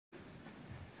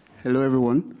Hello,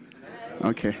 everyone.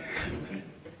 Okay.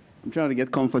 I'm trying to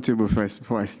get comfortable first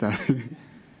before I start.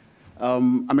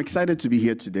 I'm excited to be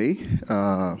here today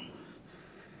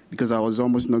because I was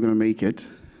almost not going to make it.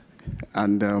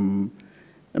 And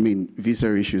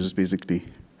visa issues, basically.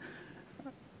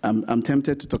 I'm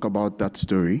tempted to talk about that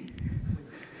story,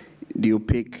 the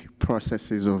opaque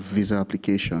processes of visa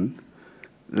application,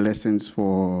 lessons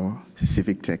for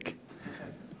TICTeC.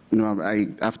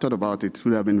 I've thought about it. It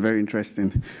would have been very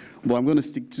interesting. But I'm going to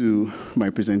stick to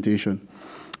my presentation.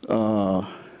 I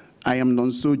am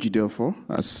Nonso Jideofor,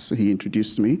 as he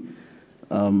introduced me.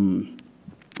 I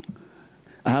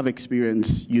have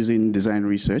experience using design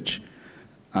research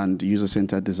and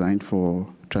user-centered design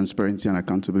for transparency and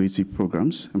accountability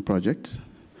programs and projects.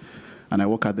 And I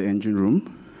work at the engine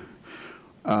room.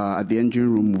 At the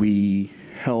engine room, we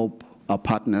help our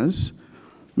partners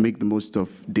make the most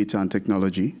of data and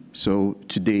technology. So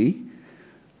today,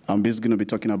 I'm basically going to be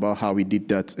talking about how we did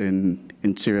that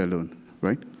in Sierra Leone,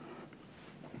 right?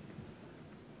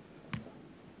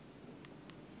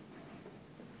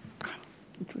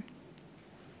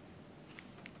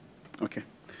 Okay.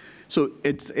 So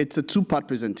it's a two-part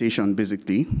presentation,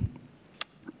 basically.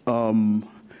 And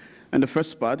the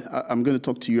first part, I'm going to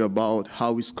talk to you about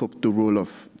how we scoped the role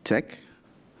of tech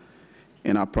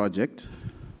in our project.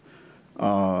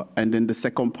 And then the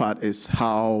second part is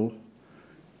how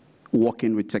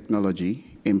working with technology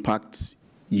impacts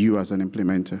you as an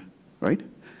implementer, right?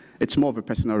 It's more of a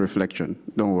personal reflection.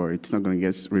 Don't worry, it's not going to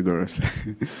get rigorous.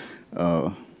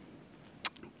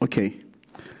 Okay.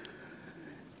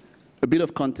 A bit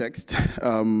of context.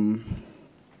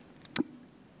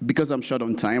 Because I'm short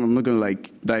on time, I'm not going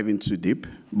to dive in too deep.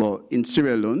 But in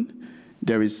Sierra Leone,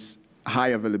 there is high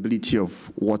availability of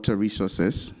water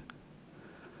resources,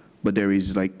 but there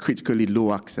is critically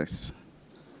low access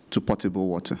to potable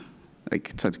water.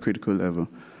 It's at a critical level.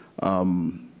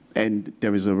 And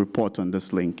there is a report on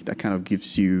this link that kind of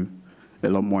gives you a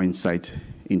lot more insight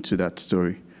into that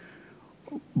story.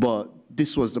 But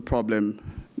this was the problem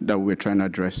that we're trying to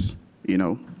address, you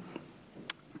know.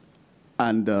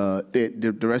 And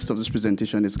the rest of this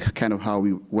presentation is kind of how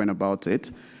we went about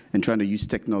it and trying to use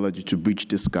technology to bridge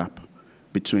this gap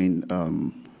between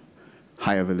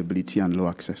high availability and low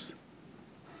access.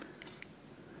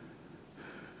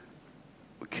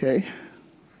 Okay.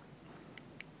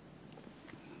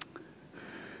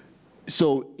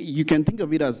 So you can think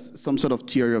of it as some sort of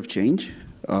theory of change.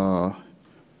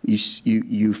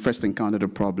 You first encounter the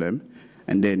problem,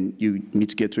 and then you need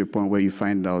to get to a point where you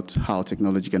find out how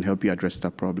technology can help you address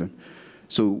that problem.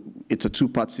 So it's a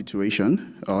two-part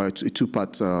situation, or a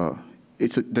two-part. There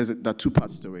are two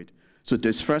parts to it. So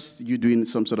there's first you doing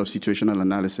some sort of situational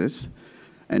analysis,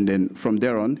 and then from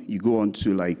there on, you go on to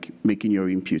making your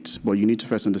inputs. But you need to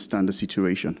first understand the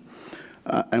situation.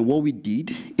 And what we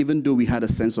did, even though we had a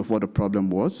sense of what the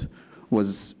problem was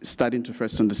starting to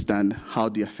first understand how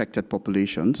the affected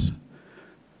populations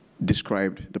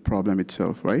described the problem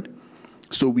itself, right?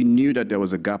 So we knew that there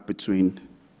was a gap between,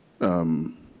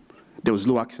 there was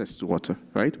low access to water,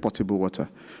 right? Potable water.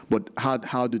 But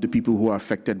how do the people who are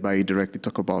affected by it directly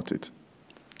talk about it?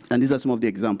 And these are some of the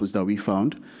examples that we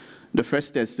found. The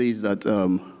first test says that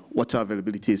water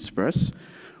availability is sparse,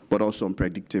 but also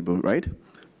unpredictable, right?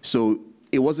 So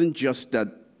it wasn't just that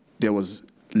there was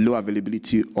low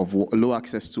availability of low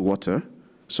access to water.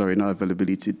 Sorry, not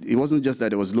availability. It wasn't just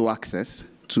that there was low access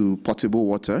to potable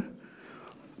water,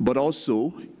 but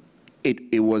also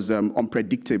it was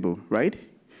unpredictable, right?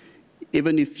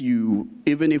 Even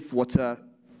if water,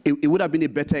 it would have been a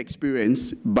better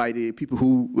experience by the people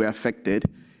who were affected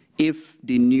if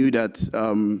they knew that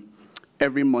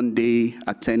every Monday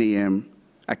at 10 a.m.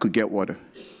 I could get water,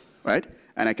 right?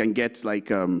 And I can get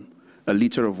a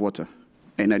liter of water,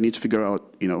 and I need to figure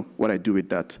out, what I do with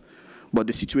that. But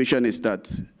the situation is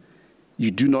that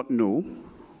you do not know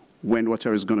when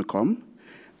water is going to come,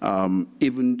 and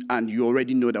you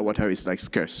already know that water is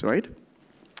scarce, right?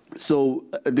 So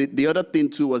the other thing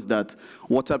too was that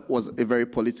water was a very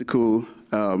political.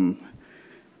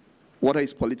 Water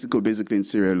is political basically in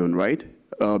Sierra Leone, right?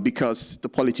 Because the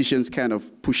politicians kind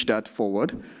of push that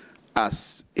forward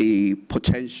as a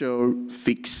potential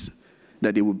fix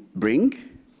that they would bring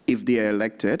if they are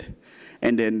elected.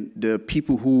 And then the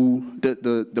people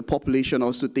the population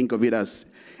also think of it as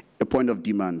a point of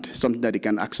demand, something that they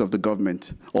can ask of the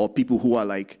government, or people who are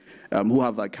who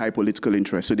have high political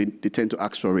interest, so they tend to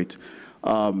ask for it.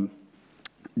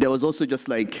 There was also just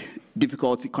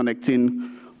difficulty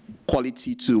connecting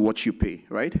quality to what you pay,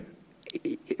 right?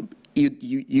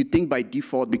 You think by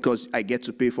default, because I get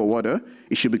to pay for water,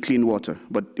 it should be clean water,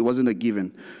 but it wasn't a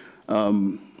given.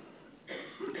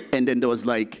 And then there was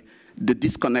the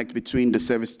disconnect between the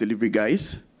service delivery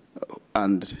guys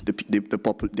and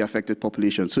the affected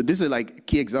population. So these are like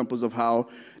key examples of how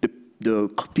the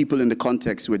people in the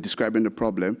context were describing the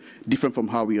problem, different from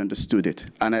how we understood it.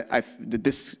 And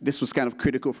this was kind of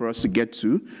critical for us to get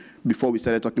to before we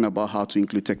started talking about how to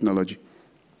include technology.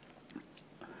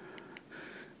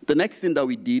 The next thing that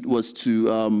we did was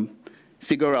to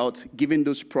figure out, given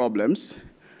those problems,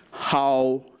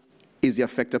 how is the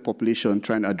affected population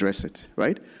trying to address it,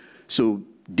 right? So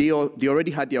they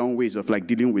already had their own ways of like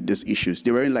dealing with these issues.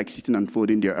 They weren't like sitting and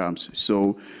folding their arms.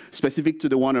 So specific to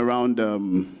the one around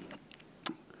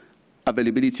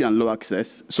availability and low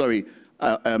access,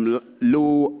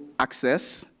 low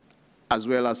access as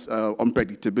well as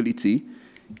unpredictability,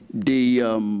 they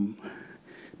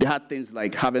had things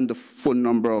like having the phone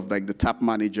number of like the tap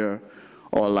manager,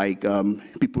 or like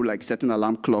people like setting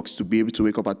alarm clocks to be able to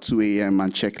wake up at 2 a.m.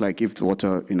 and check like if the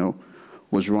water,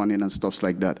 was running and stuff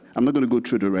like that. I'm not going to go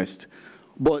through the rest.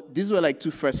 But these were like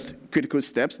two first critical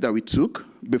steps that we took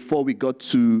before we got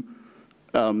to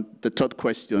the third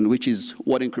question, which is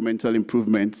what incremental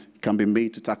improvement can be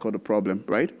made to tackle the problem,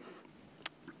 right?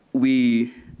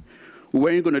 We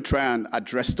weren't going to try and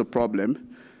address the problem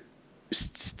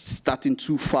starting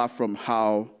too far from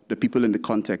how the people in the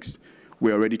context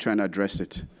were already trying to address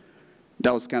it.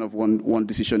 That was kind of one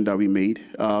decision that we made.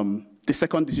 The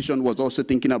second decision was also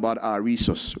thinking about our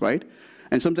resource, right?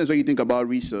 And sometimes when you think about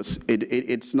resource,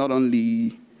 it's not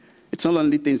only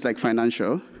things like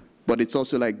financial, but it's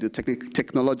also like the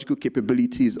technological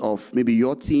capabilities of maybe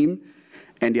your team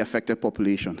and the affected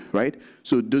population, right?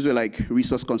 So those were like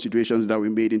resource considerations that we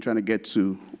made in trying to get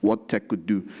to what tech could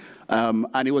do.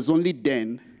 And it was only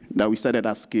then that we started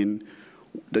asking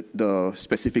the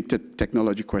specific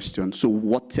technology question. So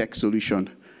what tech solution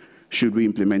should we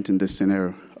implement in this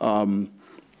scenario?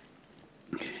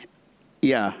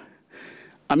 Yeah,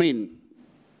 I mean,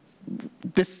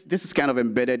 this is kind of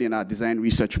embedded in our design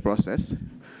research process.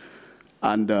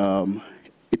 And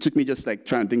it took me just like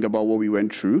trying to think about what we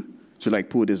went through to like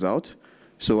pull this out.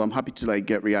 So I'm happy to like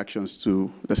get reactions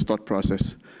to the thought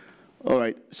process. All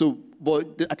right, so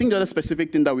but I think the other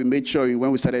specific thing that we made sure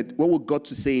when we got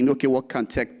to saying, okay, what can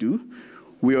tech do?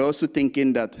 We were also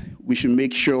thinking that we should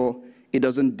make sure it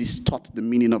doesn't distort the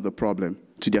meaning of the problem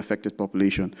to the affected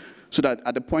population. So that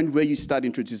at the point where you start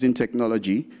introducing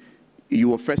technology,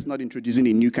 you are first not introducing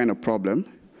a new kind of problem.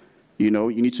 You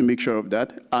need to make sure of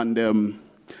that. And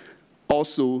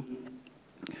also,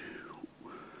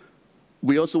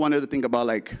 we also wanted to think about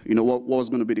like, what was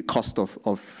going to be the cost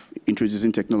of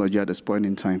introducing technology at this point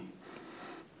in time.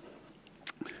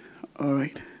 All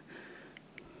right.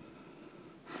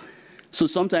 So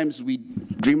sometimes we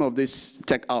dream of this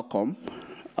tech outcome,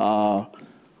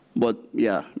 but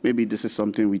yeah, maybe this is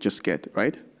something we just get,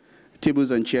 right? Tables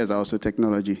and chairs are also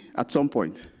technology at some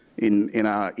point in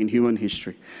human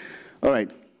history. All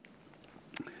right.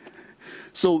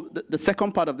 So the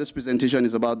second part of this presentation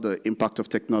is about the impact of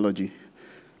technology,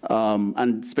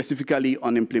 and specifically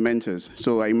on implementers.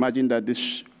 So I imagine that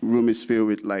this room is filled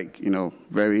with like,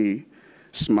 very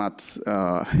smart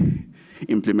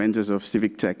implementers of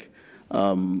civic tech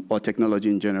or technology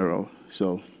in general.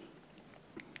 So,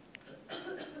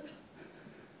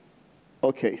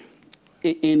 okay.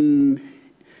 In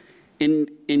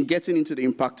getting into the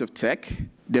impact of tech,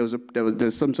 there's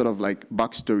some sort of like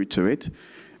backstory to it.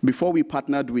 Before we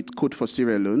partnered with Code for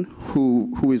Sierra Leone,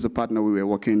 who is a partner we were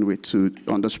working with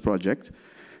on this project,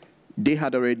 they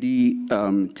had already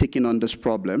taken on this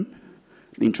problem.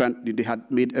 They had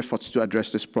made efforts to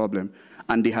address this problem,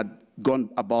 and they had gone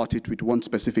about it with one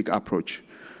specific approach.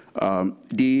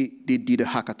 They did a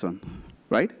hackathon,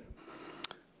 right?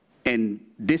 And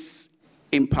this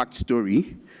impact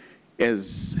story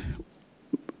is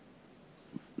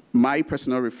my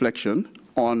personal reflection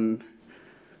on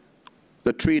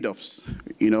the trade-offs,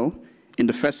 in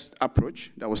the first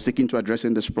approach that was seeking to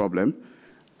addressing this problem,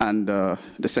 and the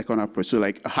second approach, so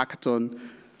like a hackathon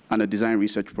and a design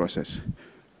research process.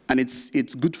 And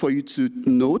it's good for you to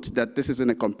note that this isn't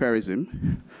a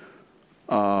comparison.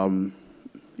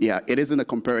 Yeah, it isn't a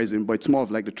comparison, but it's more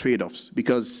of like the trade-offs,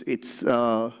 because it's they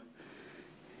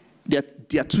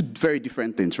are two very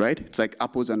different things, right? It's like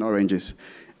apples and oranges.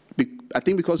 I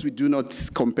think because we do not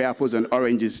compare apples and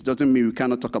oranges doesn't mean we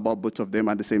cannot talk about both of them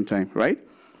at the same time, right?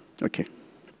 Okay.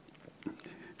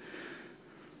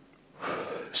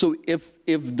 So if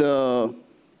the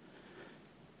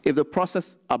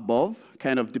process above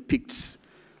kind of depicts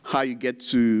how you get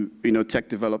to tech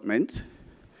development,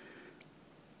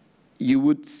 you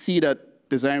would see that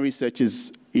design research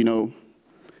is a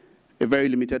very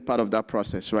limited part of that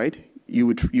process, right?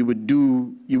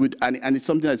 and it's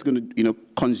something that's going to,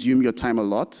 consume your time a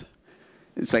lot.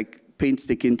 It's like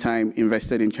painstaking time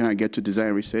invested in trying to get to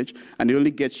design research, and it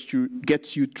only gets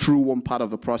you through one part of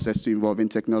the process to involving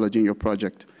technology in your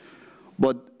project.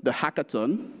 But the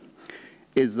hackathon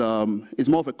is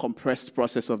more of a compressed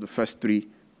process of the first three,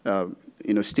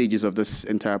 stages of this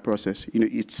entire process.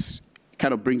 It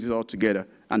kind of brings it all together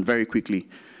and very quickly.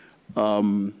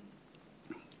 And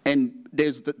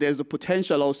there's a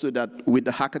potential also that with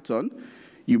the hackathon,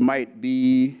 you might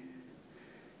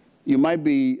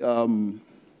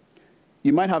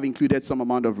have included some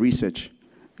amount of research,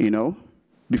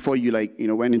 before you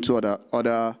went into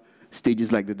other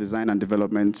stages like the design and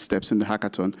development steps in the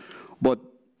hackathon. But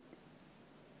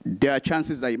there are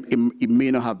chances that it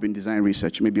may not have been design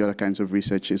research. Maybe other kinds of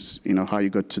research is, how you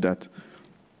got to that.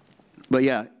 But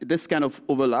yeah, this kind of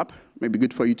overlap may be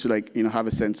good for you to have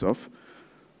a sense of.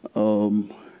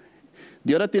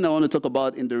 The other thing I want to talk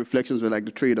about in the reflections were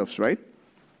the trade-offs, right?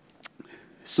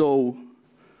 So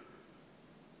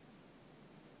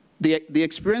the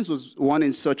experience was one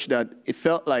in such that it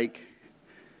felt like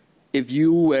if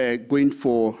you were going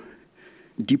for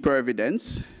deeper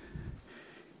evidence,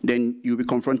 then you'll be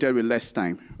confronted with less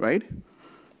time, right?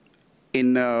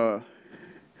 In a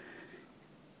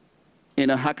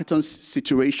hackathon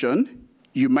situation,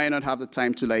 you might not have the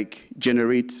time to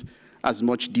generate as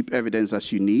much deep evidence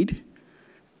as you need.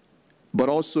 But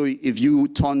also, if you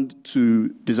turned to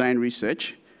design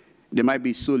research, there might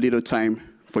be so little time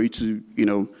for you to,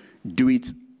 do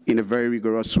it in a very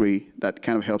rigorous way that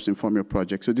kind of helps inform your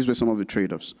project. So these were some of the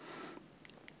trade-offs.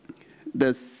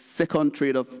 The second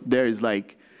trade-off there is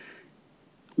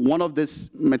one of these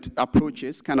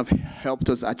approaches kind of helped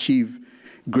us achieve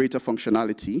greater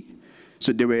functionality.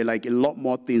 So there were a lot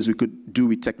more things we could do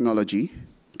with technology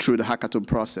through the hackathon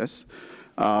process.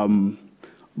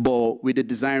 But with the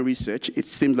design research, it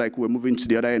seemed like we're moving to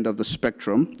the other end of the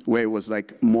spectrum where it was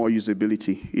more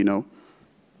usability,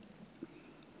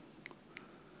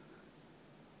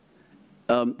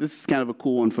 This is kind of a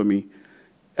cool one for me.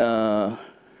 It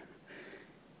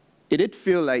did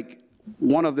feel like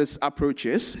one of these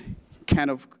approaches kind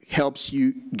of helps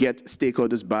you get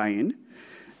stakeholders buy-in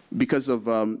because of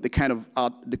the kind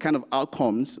of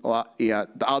outcomes or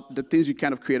the things you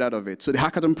kind of create out of it. So the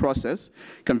hackathon process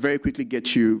can very quickly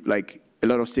get you a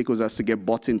lot of stakeholders to get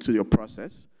bought into your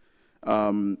process.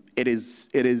 It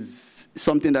is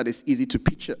something that is easy to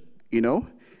picture,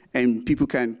 and people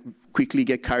can quickly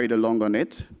get carried along on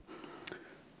it.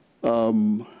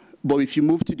 But if you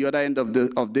move to the other end of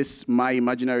this my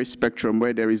imaginary spectrum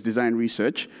where there is design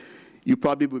research, you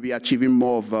probably will be achieving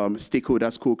more of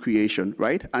stakeholders co-creation,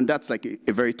 right? And that's a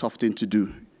very tough thing to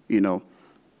do,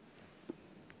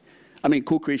 I mean,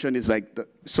 co-creation is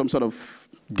some sort of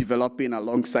developing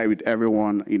alongside with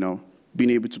everyone, being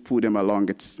able to pull them along.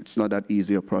 It's not that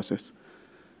easy a process.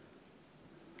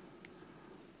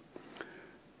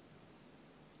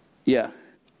 Yeah,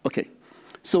 okay.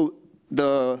 So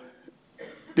the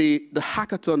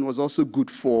hackathon was also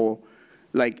good for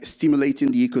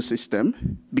stimulating the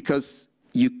ecosystem because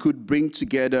you could bring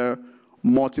together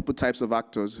multiple types of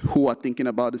actors who are thinking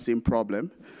about the same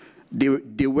problem.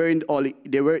 They weren't all,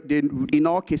 in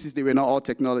all cases, they were not all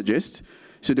technologists.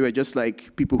 So they were just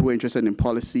people who are interested in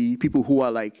policy, people who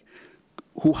are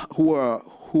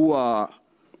who are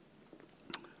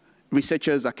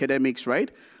researchers, academics, right?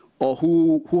 Or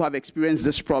who have experienced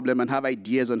this problem and have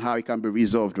ideas on how it can be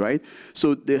resolved, right?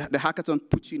 So the hackathon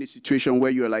puts you in a situation where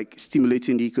you're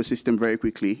stimulating the ecosystem very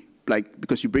quickly,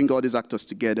 because you bring all these actors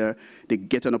together, they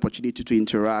get an opportunity to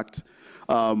interact.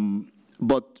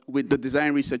 But with the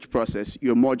design research process,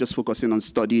 you're more just focusing on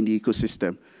studying the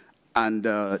ecosystem. And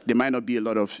there might not be a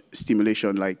lot of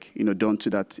stimulation done to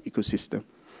that ecosystem.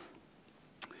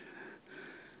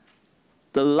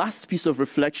 The last piece of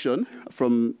reflection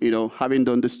from having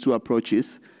done these two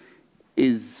approaches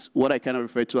is what I kind of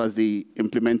refer to as the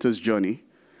implementer's journey.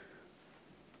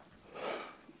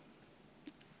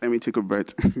 Let me take a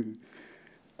breath.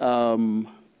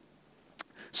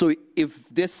 So if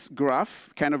this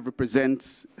graph kind of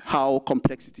represents how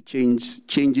complexity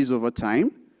changes over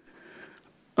time,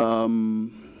 the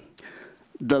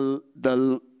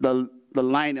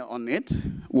line on it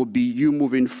will be you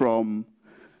moving from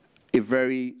a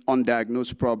very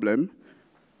undiagnosed problem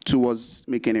towards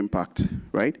making impact,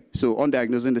 right? So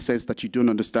undiagnosed in the sense that you don't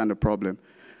understand the problem.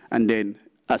 And then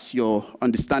as your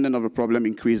understanding of the problem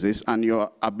increases and your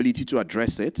ability to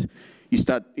address it, you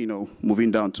start,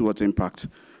 moving down towards impact.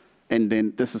 And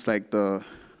then this is the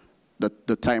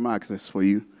time axis for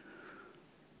you.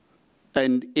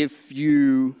 And if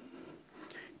you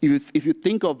if you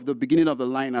think of the beginning of the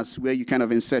line as where you kind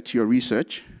of insert your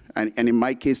research, and in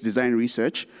my case, design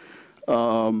research,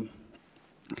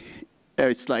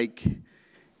 it's like,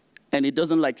 and it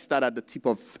doesn't like start at the tip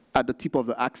of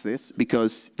the axis,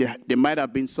 because there might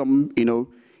have been some, you know,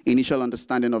 initial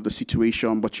understanding of the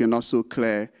situation, but you're not so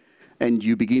clear, and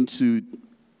you begin to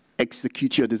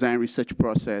execute your design research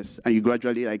process, and you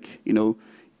gradually, like, you know,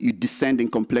 you descend in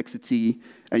complexity,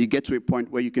 and you get to a point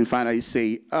where you can finally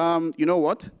say, you know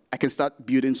what, I can start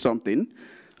building something,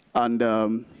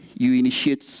 and you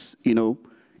initiate, you know,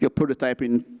 your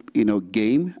prototyping, you know,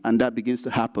 game, and that begins to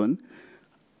happen.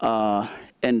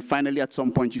 And finally, at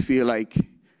some point, you feel like,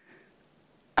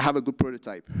 I have a good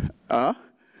prototype.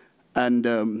 And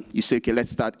you say, okay,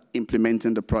 let's start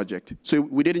implementing the project. So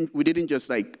we didn't just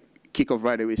like kick off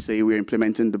right away, say we're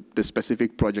implementing the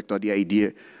specific project or the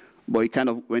idea, but we kind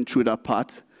of went through that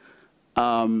part.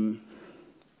 And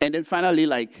then finally,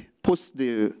 like, post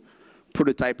the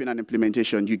prototyping and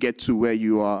implementation, you get to where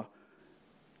you are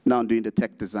now doing the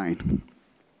tech design.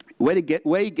 Where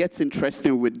it gets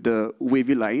interesting with the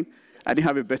wavy line, I didn't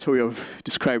have a better way of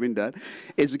describing that,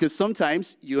 is because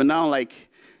sometimes you're now like,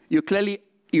 you're clearly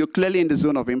in the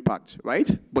zone of impact, right?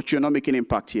 But you're not making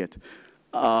impact yet.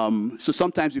 So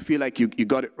sometimes you feel like you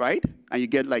got it right, and you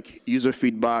get like user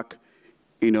feedback,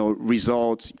 you know,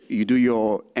 results, you do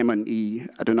your M&E,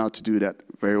 I don't know how to do that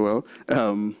very well,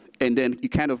 and then you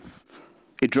kind of,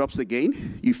 it drops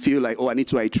again, you feel like, oh, I need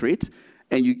to iterate,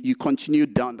 and you continue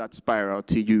down that spiral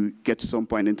till you get to some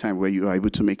point in time where you are able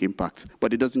to make impact.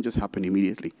 But it doesn't just happen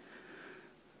immediately.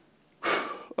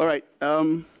 All right,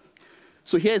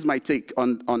 so here's my take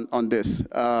on this.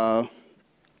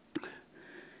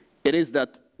 It is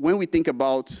that when we think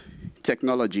about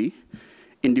technology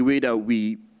in the way that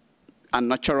we are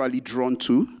naturally drawn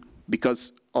to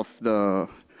because of the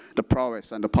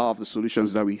prowess and the power of the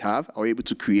solutions that we have, are able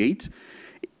to create,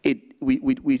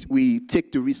 we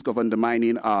take the risk of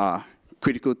undermining our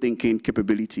critical thinking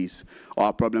capabilities or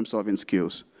our problem-solving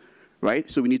skills, right?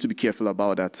 So we need to be careful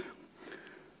about that.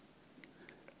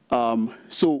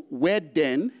 So where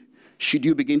then should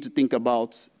you begin to think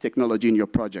about technology in your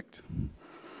project?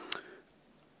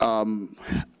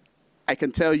 I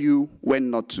can tell you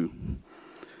when not to,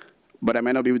 but I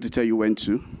might not be able to tell you when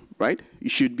to, right? You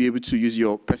should be able to use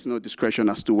your personal discretion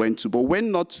as to when to. But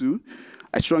when not to,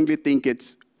 I strongly think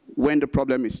it's when the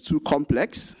problem is too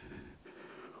complex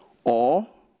or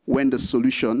when the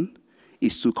solution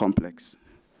is too complex.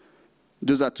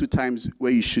 Those are two times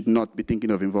where you should not be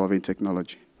thinking of involving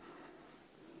technology.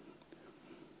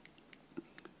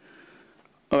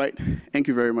 All right, thank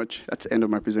you very much. That's the end of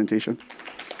my presentation.